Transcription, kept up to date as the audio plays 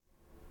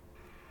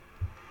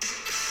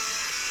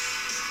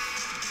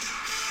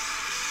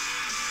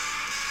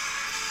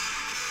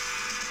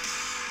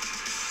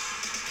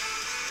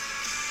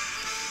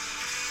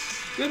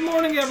Good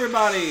morning,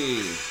 everybody,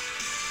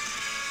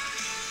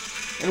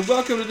 and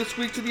welcome to this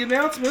week to the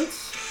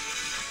announcements,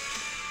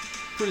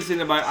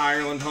 presented by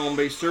Ireland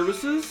Home-Based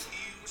Services.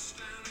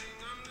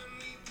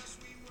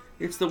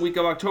 It's the week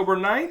of October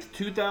 9th,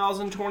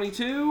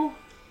 2022.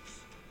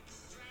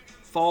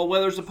 Fall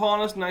weather's upon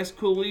us. Nice,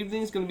 cool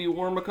evening. It's going to be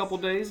warm a couple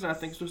days, and I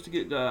think it's supposed to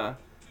get a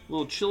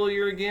little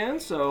chillier again,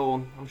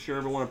 so I'm sure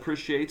everyone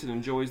appreciates and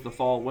enjoys the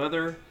fall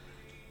weather.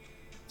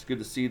 It's good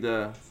to see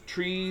the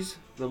trees,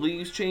 the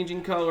leaves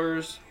changing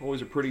colors.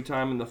 Always a pretty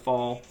time in the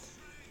fall.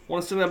 I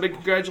want to send out big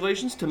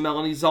congratulations to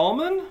Melanie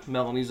Zalman.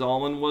 Melanie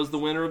Zalman was the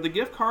winner of the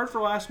gift card for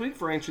last week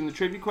for answering the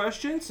trivia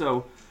question.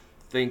 So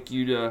thank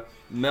you to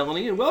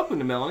Melanie and welcome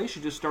to Melanie.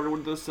 She just started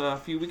with us a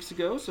few weeks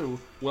ago. So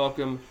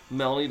welcome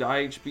Melanie to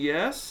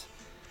IHBS.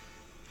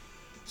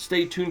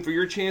 Stay tuned for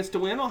your chance to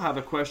win. I'll have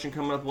a question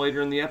coming up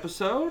later in the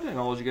episode. And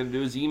all you got to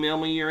do is email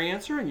me your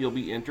answer and you'll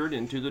be entered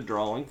into the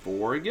drawing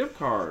for a gift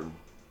card.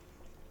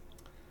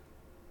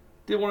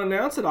 Did want to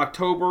announce that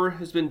October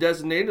has been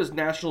designated as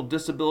National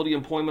Disability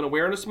Employment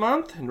Awareness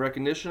Month in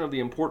recognition of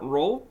the important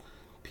role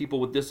people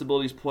with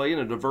disabilities play in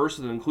a diverse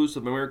and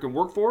inclusive American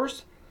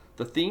workforce.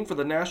 The theme for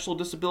the National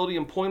Disability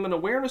Employment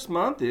Awareness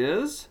Month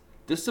is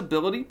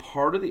Disability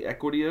Part of the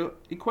Equity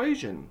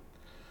Equation.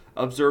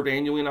 Observed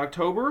annually in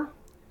October,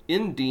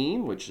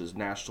 NDEAM, which is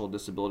National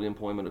Disability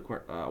Employment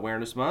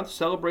Awareness Month,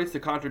 celebrates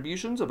the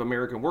contributions of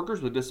American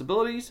workers with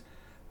disabilities,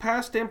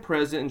 past and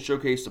present, and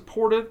showcase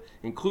supportive,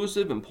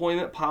 inclusive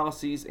employment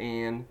policies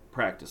and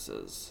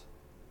practices.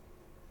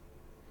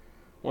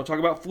 I want to talk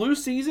about flu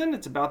season.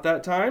 It's about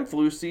that time.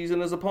 Flu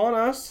season is upon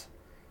us.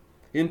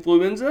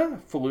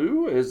 Influenza,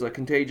 flu, is a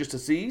contagious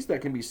disease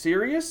that can be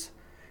serious.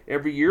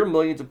 Every year,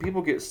 millions of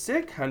people get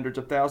sick, hundreds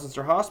of thousands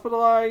are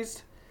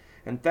hospitalized,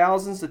 and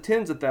thousands to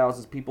tens of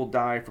thousands of people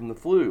die from the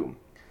flu.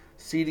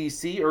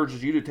 CDC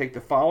urges you to take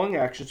the following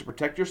actions to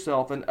protect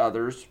yourself and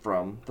others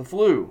from the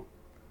flu.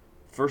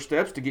 First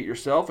steps to get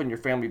yourself and your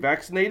family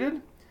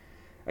vaccinated.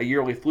 A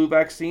yearly flu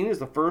vaccine is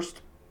the first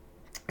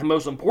and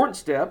most important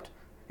step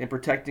in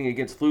protecting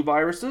against flu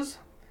viruses.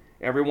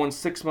 Everyone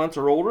 6 months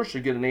or older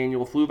should get an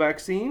annual flu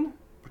vaccine.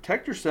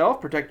 Protect yourself,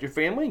 protect your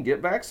family, and get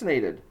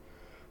vaccinated.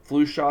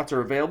 Flu shots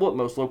are available at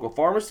most local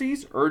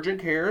pharmacies,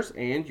 urgent cares,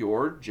 and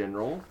your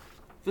general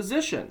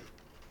physician.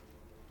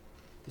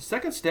 The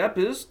second step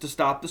is to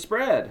stop the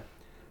spread.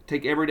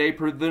 Take everyday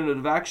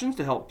preventative actions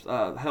to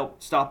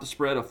help stop the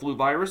spread of flu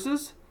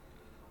viruses.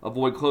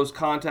 Avoid close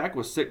contact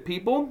with sick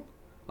people.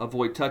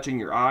 Avoid touching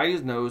your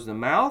eyes, nose, and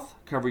mouth.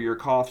 Cover your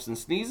coughs and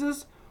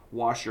sneezes.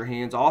 Wash your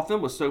hands often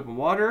with soap and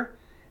water.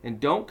 And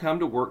don't come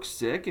to work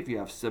sick if you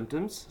have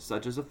symptoms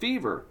such as a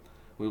fever.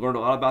 We learned a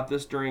lot about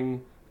this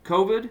during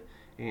COVID,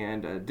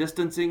 and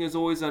distancing is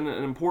always an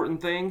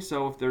important thing.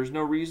 So if there's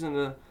no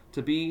reason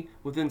to be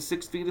within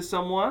 6 feet of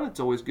someone, it's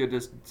always good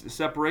to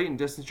separate and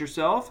distance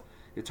yourself.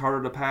 It's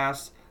harder to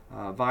pass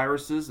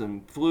viruses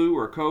and flu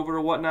or COVID or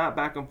whatnot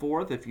back and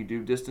forth if you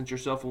do distance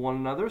yourself from one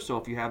another. So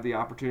if you have the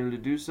opportunity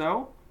to do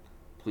so,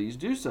 please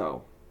do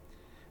so.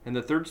 And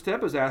the third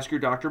step is ask your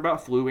doctor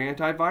about flu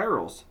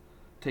antivirals.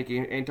 Take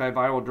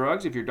antiviral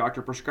drugs if your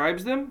doctor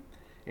prescribes them.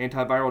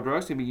 Antiviral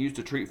drugs can be used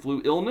to treat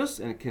flu illness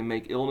and can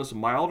make illness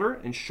milder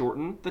and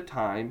shorten the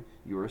time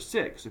you are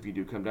sick. So if you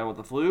do come down with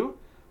the flu,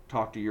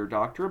 talk to your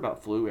doctor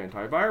about flu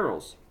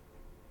antivirals.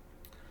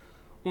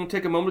 We'll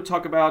take a moment to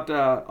talk about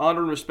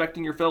honor and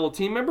respecting your fellow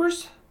team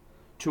members.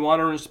 To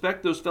honor and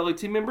respect those fellow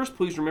team members,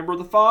 please remember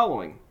the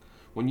following.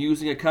 When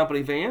using a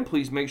company van,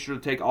 please make sure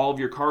to take all of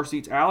your car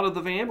seats out of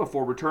the van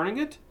before returning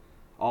it.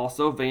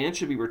 Also, vans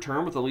should be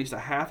returned with at least a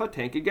half a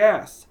tank of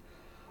gas.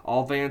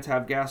 All vans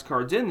have gas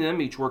cards in them.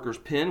 Each worker's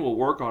PIN will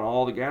work on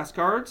all the gas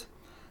cards.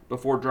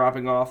 Before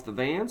dropping off the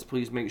vans,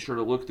 please make sure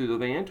to look through the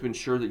van to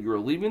ensure that you are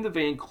leaving the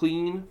van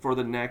clean for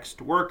the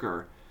next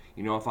worker.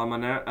 You know, if I'm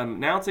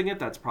announcing it,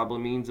 that probably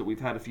means that we've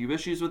had a few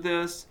issues with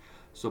this.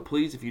 So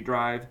please, if you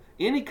drive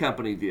any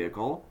company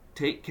vehicle,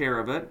 take care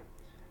of it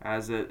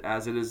as it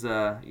is,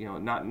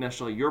 not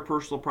necessarily your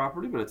personal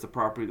property, but it's the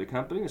property of the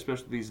company.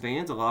 Especially these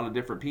vans, a lot of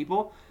different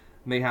people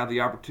may have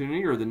the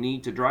opportunity or the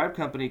need to drive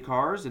company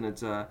cars, and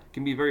it's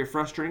can be very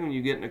frustrating when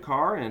you get in a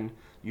car and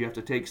you have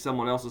to take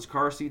someone else's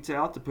car seats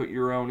out to put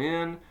your own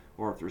in,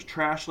 or if there's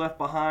trash left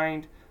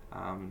behind.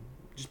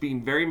 Just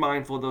being very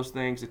mindful of those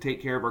things to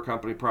take care of our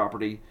company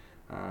property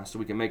so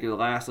we can make it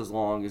last as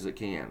long as it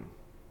can.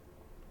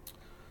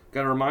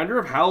 Got a reminder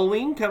of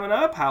Halloween coming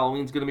up.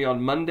 Halloween's going to be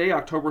on Monday,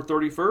 October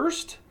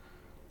 31st.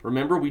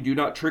 Remember, we do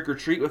not trick or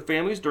treat with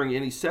families during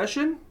any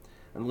session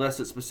unless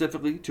it's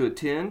specifically to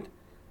attend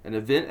an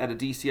event at a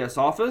DCS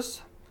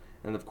office.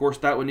 And of course,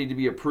 that would need to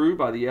be approved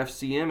by the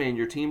FCM and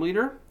your team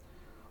leader.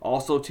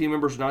 Also, team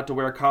members are not to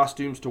wear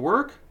costumes to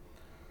work.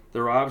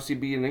 There will obviously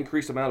be an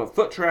increased amount of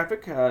foot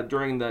traffic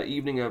during the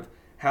evening of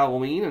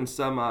Halloween, and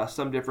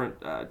some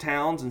different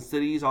towns and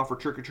cities offer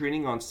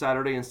trick-or-treating on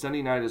Saturday and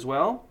Sunday night as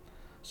well.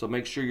 So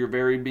make sure you're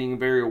being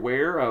very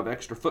aware of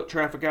extra foot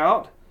traffic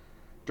out.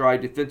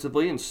 Drive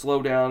defensively and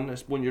slow down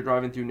when you're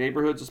driving through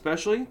neighborhoods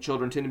especially.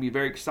 Children tend to be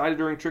very excited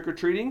during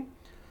trick-or-treating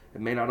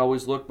and may not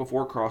always look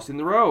before crossing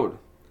the road.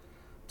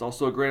 It's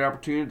also a great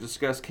opportunity to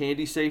discuss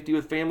candy safety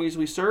with families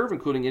we serve,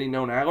 including any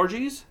known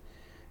allergies,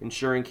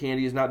 ensuring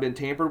candy has not been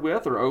tampered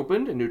with or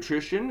opened, and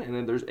nutrition, and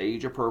then there's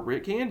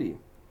age-appropriate candy.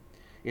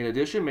 In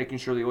addition, making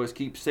sure they always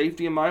keep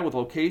safety in mind with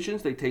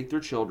locations they take their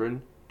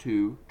children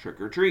to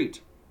trick or treat.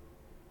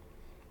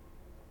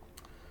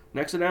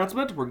 Next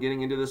announcement, we're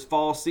getting into this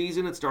fall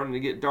season. It's starting to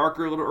get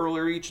darker a little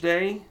earlier each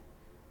day.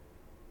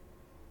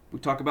 We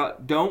talk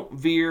about don't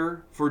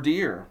veer for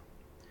deer.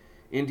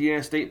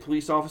 Indiana State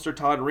Police Officer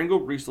Todd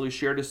Ringel recently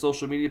shared his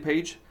social media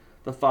page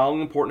the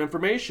following important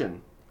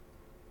information.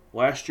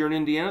 Last year in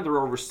Indiana, there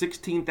were over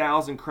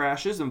 16,000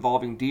 crashes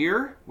involving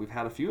deer. We've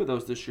had a few of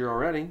those this year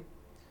already.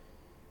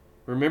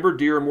 Remember,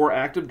 deer are more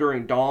active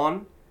during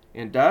dawn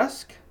and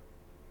dusk.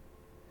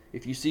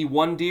 If you see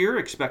one deer,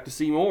 expect to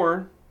see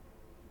more.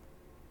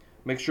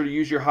 Make sure to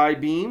use your high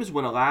beams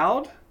when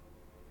allowed.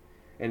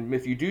 And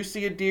if you do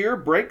see a deer,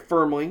 brake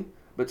firmly,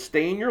 but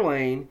stay in your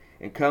lane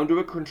and come to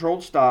a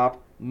controlled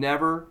stop.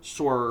 Never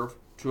swerve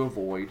to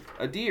avoid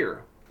a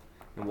deer.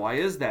 And why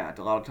is that?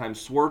 A lot of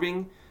times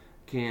swerving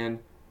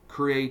can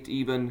create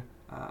even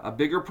a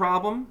bigger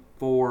problem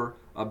for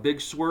a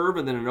big swerve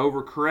and then an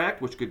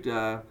overcorrect, which could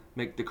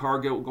make the car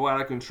go out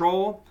of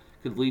control,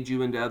 could lead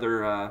you into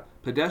other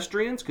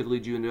pedestrians, could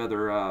lead you into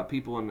other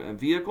people and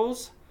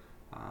vehicles.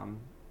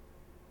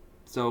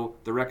 So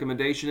the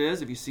recommendation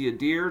is if you see a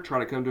deer, try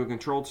to come to a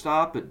controlled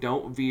stop, but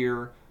don't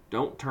veer,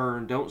 don't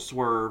turn, don't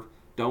swerve,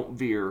 don't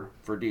veer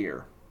for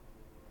deer.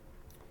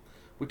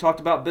 We talked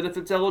about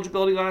benefits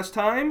eligibility last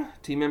time.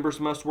 Team members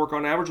must work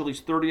on average at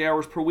least 30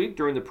 hours per week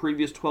during the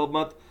previous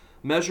 12-month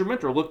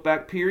measurement or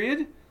look-back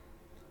period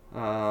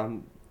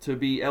to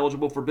be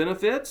eligible for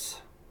benefits.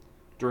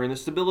 During the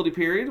stability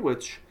period,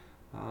 which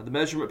the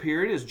measurement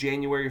period is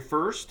January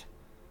 1st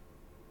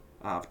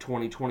of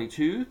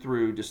 2022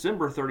 through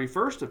December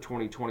 31st of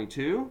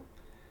 2022.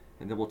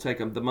 And then we'll take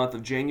the month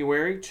of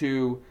January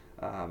to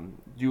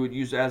you would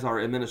use as our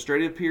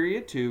administrative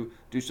period to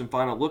do some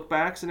final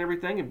look-backs and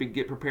everything and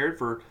get prepared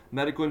for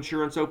medical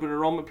insurance open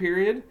enrollment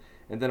period.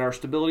 And then our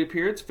stability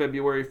periods,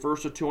 February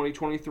 1st of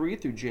 2023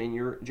 through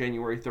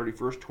January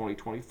 31st,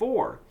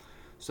 2024.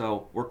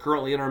 So we're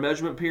currently in our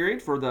measurement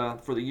period for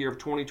the year of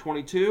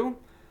 2022.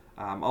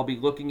 I'll be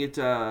looking at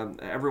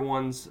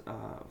everyone's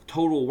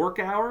total work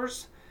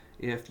hours.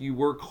 If you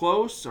were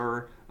close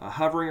or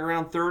hovering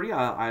around 30,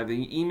 I've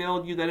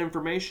emailed you that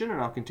information,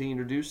 and I'll continue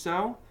to do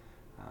so.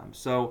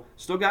 So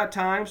still got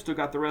time, still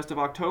got the rest of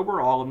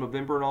October, all of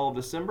November, and all of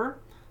December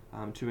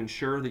to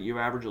ensure that you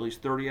average at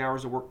least 30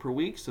 hours of work per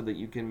week so that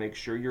you can make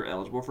sure you're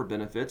eligible for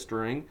benefits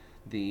during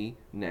the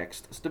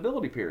next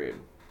stability period.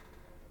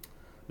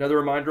 Another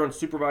reminder on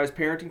supervised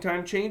parenting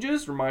time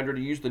changes. Reminder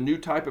to use the new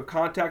type of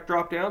contact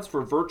drop-downs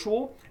for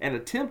virtual and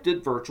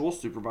attempted virtual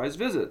supervised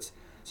visits.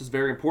 This is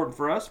very important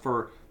for us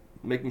for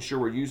making sure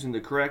we're using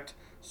the correct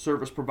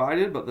service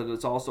provided, but that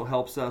it also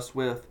helps us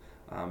with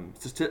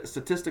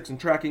statistics and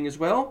tracking as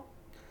well.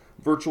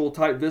 Virtual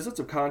type visits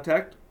of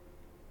contact.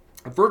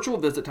 A virtual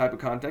visit type of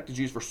contact is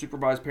used for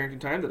supervised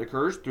parenting time that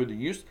occurs through the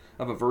use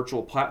of a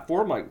virtual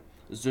platform like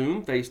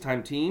Zoom,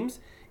 FaceTime, Teams,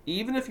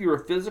 even if you are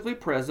physically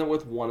present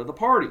with one of the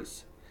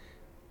parties.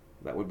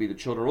 That would be the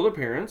children or the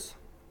parents,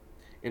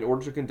 in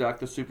order to conduct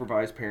the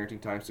supervised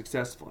parenting time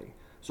successfully.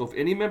 So if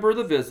any member of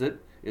the visit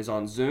is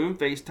on Zoom,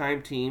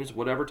 FaceTime, Teams,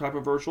 whatever type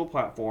of virtual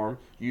platform,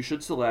 you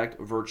should select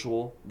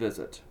virtual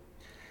visit.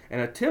 An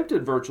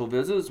attempted virtual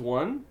visit is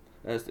one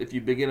as if you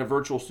begin a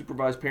virtual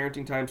supervised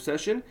parenting time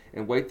session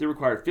and wait the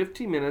required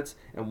 15 minutes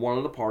and one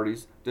of the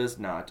parties does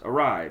not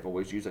arrive.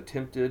 Always use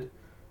attempted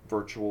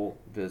virtual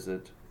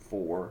visit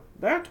for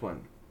that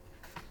one.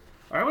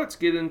 All right, let's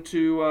get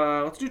into,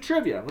 let's do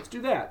trivia. Let's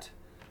do that.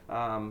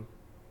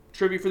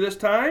 Trivia for this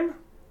time.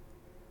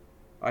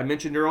 I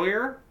mentioned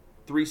earlier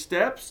 3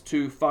 steps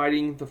to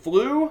fighting the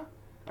flu.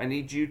 I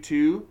need you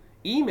to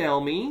email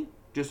me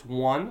just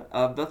one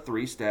of the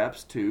 3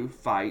 steps to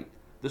fight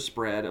the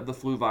spread of the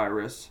flu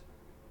virus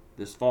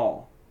this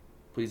fall.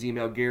 Please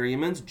email Gary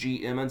Emmons,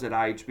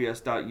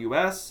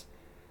 gemmons@ihbs.us,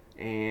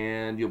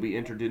 and you'll be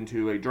entered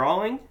into a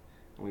drawing.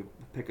 We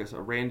pick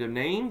a random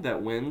name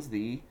that wins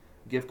the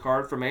gift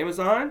card from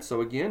Amazon.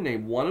 So again,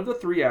 name one of the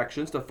 3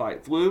 actions to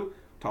fight flu.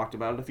 Talked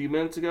about it a few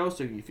minutes ago,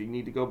 so if you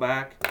need to go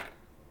back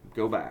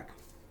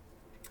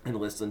and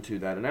listen to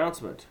that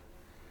announcement.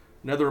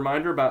 Another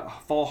reminder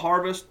about fall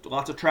harvest.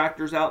 Lots of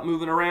tractors out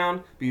moving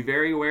around. Be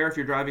very aware if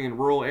you're driving in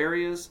rural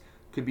areas.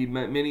 Could be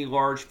many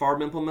large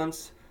farm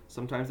implements.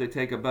 Sometimes they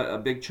take a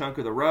big chunk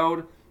of the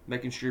road.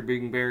 Making sure you're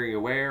being very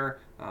aware.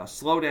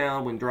 Slow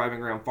down when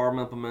driving around farm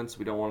implements.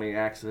 We don't want any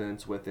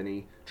accidents with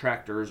any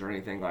tractors or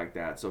anything like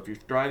that. So if you're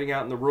driving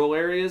out in the rural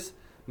areas,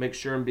 make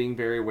sure I'm being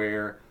very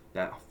aware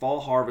that fall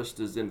harvest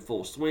is in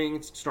full swing.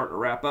 It's starting to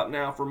wrap up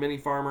now for many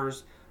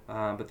farmers,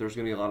 but there's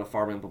going to be a lot of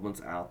farm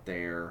implements out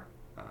there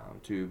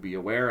to be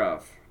aware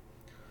of.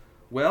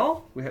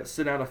 Well, we have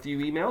sent out a few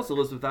emails.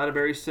 Elizabeth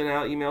Atterbury sent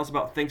out emails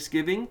about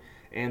Thanksgiving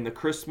and the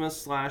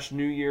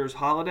Christmas/New Year's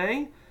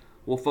holiday.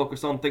 We'll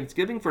focus on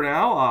Thanksgiving for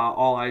now.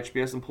 All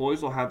IHBS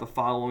employees will have the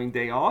following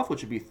day off,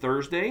 which would be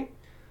Thursday,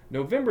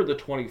 November the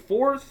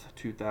 24th,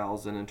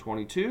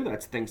 2022,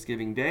 that's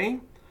Thanksgiving Day.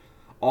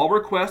 All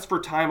requests for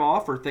time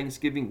off for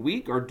Thanksgiving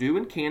week are due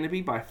in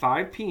Canopy by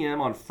 5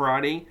 p.m. on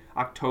Friday,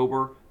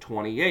 October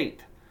 28th.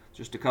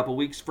 Just a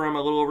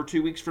little over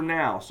 2 weeks from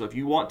now. So if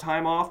you want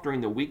time off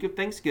during the week of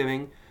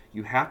Thanksgiving,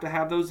 you have to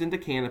have those into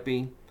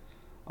Canopy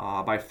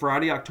by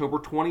Friday, October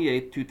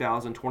 28th,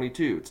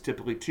 2022. It's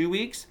typically 2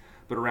 weeks,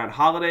 but around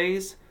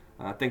holidays,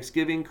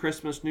 Thanksgiving,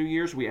 Christmas, New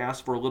Year's, we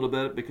ask for a little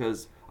bit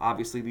because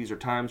obviously these are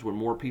times when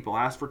more people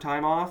ask for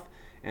time off,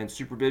 and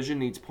supervision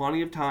needs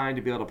plenty of time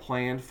to be able to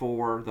plan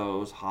for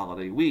those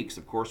holiday weeks.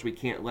 Of course, we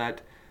can't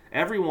let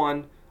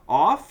everyone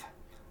off.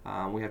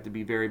 We have to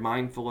be very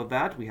mindful of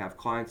that. We have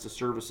clients to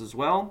service as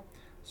well.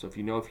 So if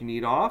you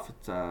need off,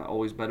 it's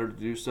always better to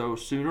do so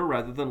sooner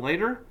rather than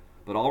later.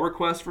 But all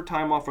requests for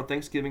time off for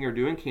Thanksgiving are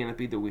due in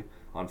Canopy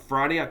on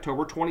Friday,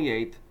 October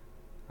 28th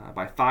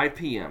by 5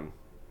 p.m.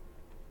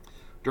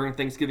 During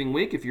Thanksgiving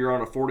week, if you're on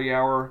a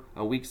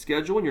 40-hour-a-week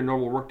schedule and your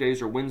normal work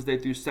days are Wednesday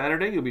through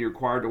Saturday, you'll be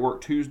required to work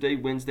Tuesday,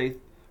 Wednesday,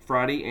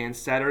 Friday, and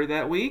Saturday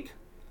that week.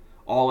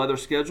 All other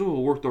schedules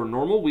will work their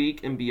normal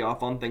week and be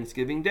off on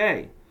Thanksgiving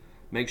Day.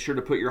 Make sure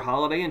to put your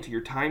holiday into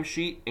your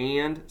timesheet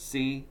and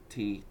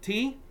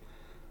CTT.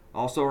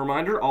 Also a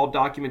reminder, all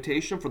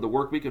documentation for the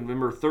work week of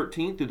November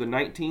 13th through the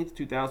 19th,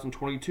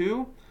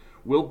 2022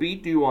 will be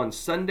due on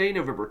Sunday,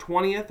 November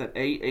 20th at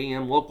 8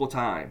 a.m. local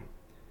time.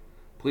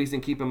 Please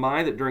keep in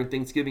mind that during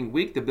Thanksgiving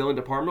week, the billing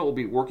department will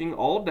be working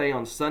all day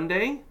on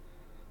Sunday,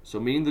 so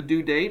meeting the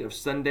due date of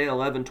Sunday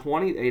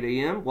 11/20 at 8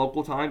 a.m.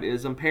 local time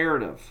is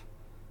imperative.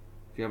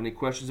 If you have any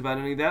questions about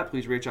any of that,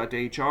 please reach out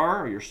to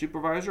HR or your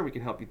supervisor. We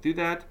can help you through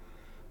that.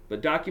 But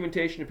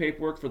documentation and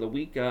paperwork for the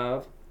week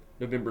of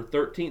November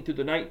 13th through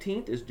the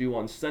 19th is due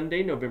on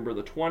Sunday, November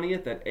the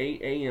 20th at 8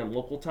 a.m.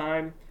 local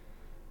time.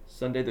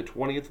 Sunday the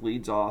 20th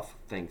leads off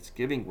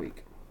Thanksgiving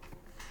week.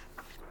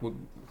 We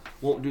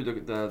won't do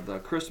the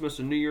Christmas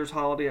and New Year's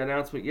holiday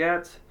announcement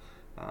yet.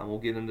 We'll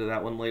get into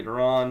that one later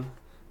on.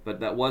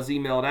 But that was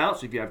emailed out,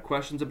 so if you have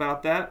questions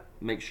about that,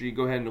 make sure you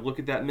go ahead and look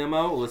at that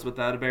memo. Elizabeth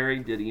Atterbury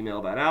did email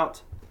that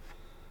out.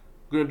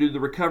 We're going to do the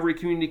Recovery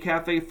Community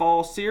Cafe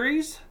Fall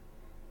Series.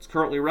 It's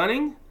currently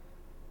running.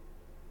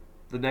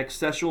 The next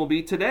session will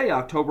be today,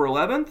 October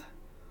 11th,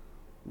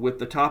 with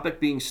the topic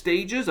being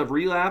Stages of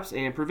Relapse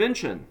and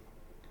Prevention.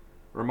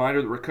 A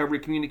reminder that Recovery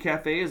Community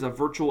Cafe is a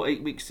virtual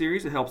 8-week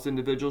series that helps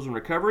individuals in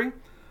recovery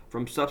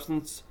from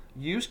substance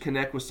use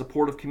connect with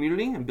supportive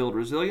community and build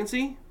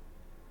resiliency.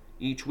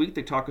 Each week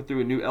they talk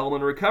through a new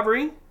element of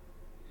recovery,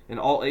 and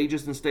all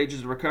ages and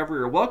stages of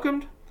recovery are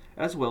welcomed,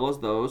 as well as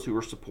those who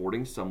are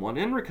supporting someone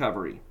in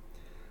recovery.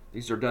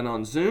 These are done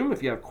on Zoom.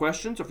 If you have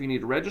questions or if you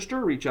need to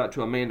register, reach out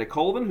to Amanda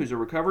Colvin, who's a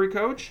recovery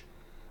coach.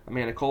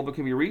 Amanda Colvin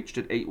can be reached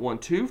at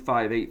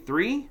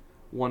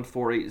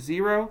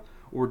 812-583-1480,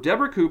 or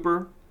Deborah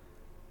Cooper,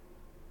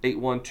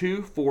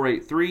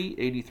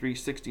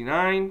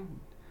 812-483-8369.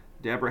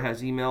 Deborah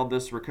has emailed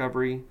this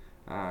Recovery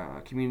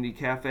Community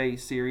Cafe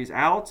series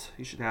out.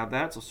 You should have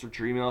that, so search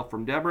your email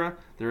from Deborah.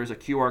 There is a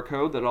QR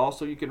code that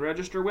also you can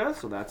register with,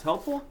 so that's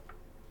helpful.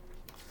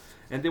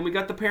 And then we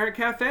got the Parent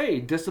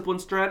Cafe, Discipline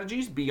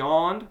Strategies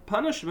Beyond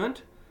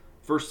Punishment.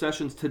 First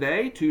session's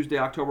today, Tuesday,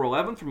 October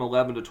 11th from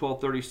 11 to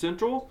 12:30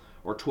 Central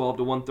or 12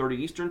 to 1:30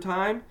 Eastern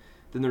Time.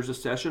 Then there's a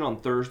session on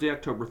Thursday,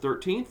 October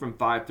 13th from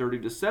 5:30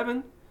 to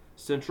 7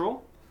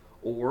 Central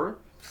or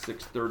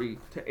 6:30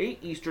 to 8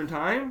 Eastern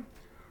Time.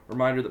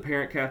 Reminder that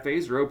Parent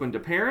Cafes are open to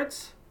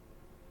parents,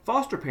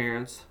 foster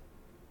parents,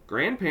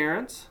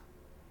 grandparents,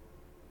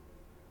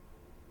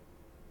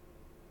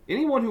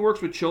 anyone who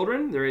works with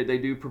children. They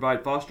do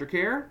provide foster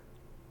care.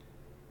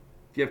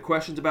 If you have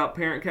questions about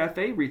Parent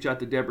Cafe, reach out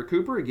to Deborah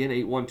Cooper, again,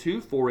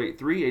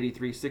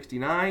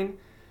 812-483-8369. You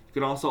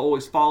can also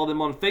always follow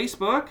them on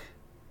Facebook.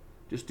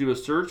 Just do a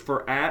search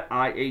for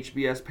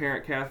 @IHBS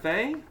Parent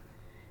Cafe,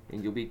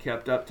 and you'll be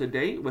kept up to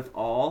date with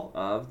all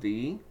of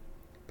the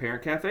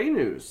Parent Cafe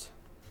news.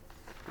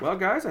 Well,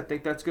 guys, I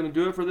think that's going to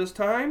do it for this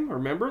time.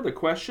 Remember the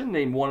question,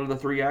 name one of the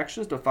 3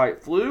 actions to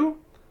fight flu.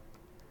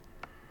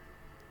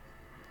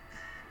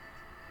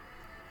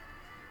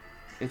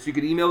 And so you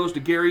can email those to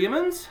Gary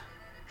Emmons,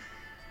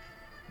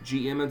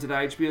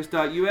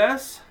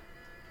 gemmons@ihbs.us.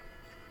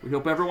 We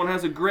hope everyone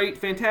has a great,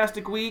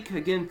 fantastic week.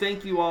 Again,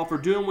 thank you all for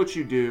doing what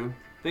you do.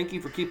 Thank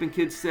you for keeping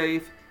kids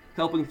safe,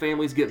 helping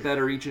families get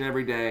better each and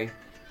every day.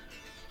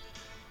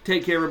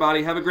 Take care,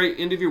 everybody. Have a great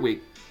end of your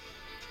week.